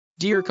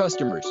Dear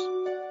customers,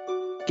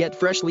 get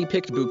freshly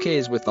picked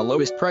bouquets with the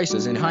lowest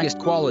prices and highest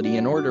quality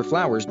and order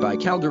flowers by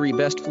Calgary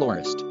Best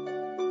Florist.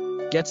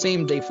 Get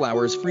same-day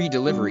flowers free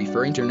delivery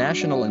for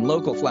international and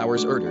local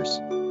flowers orders.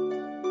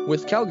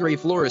 With Calgary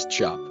Florist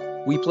Shop,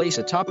 we place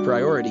a top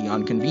priority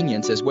on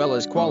convenience as well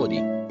as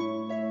quality.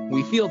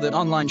 We feel that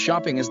online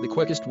shopping is the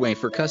quickest way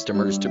for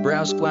customers to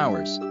browse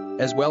flowers,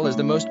 as well as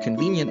the most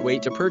convenient way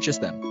to purchase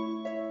them.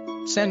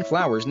 Send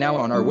flowers now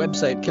on our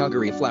website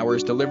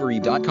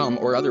calgaryflowersdelivery.com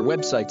or other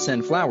website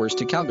sendflowers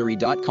to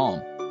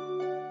calgary.com.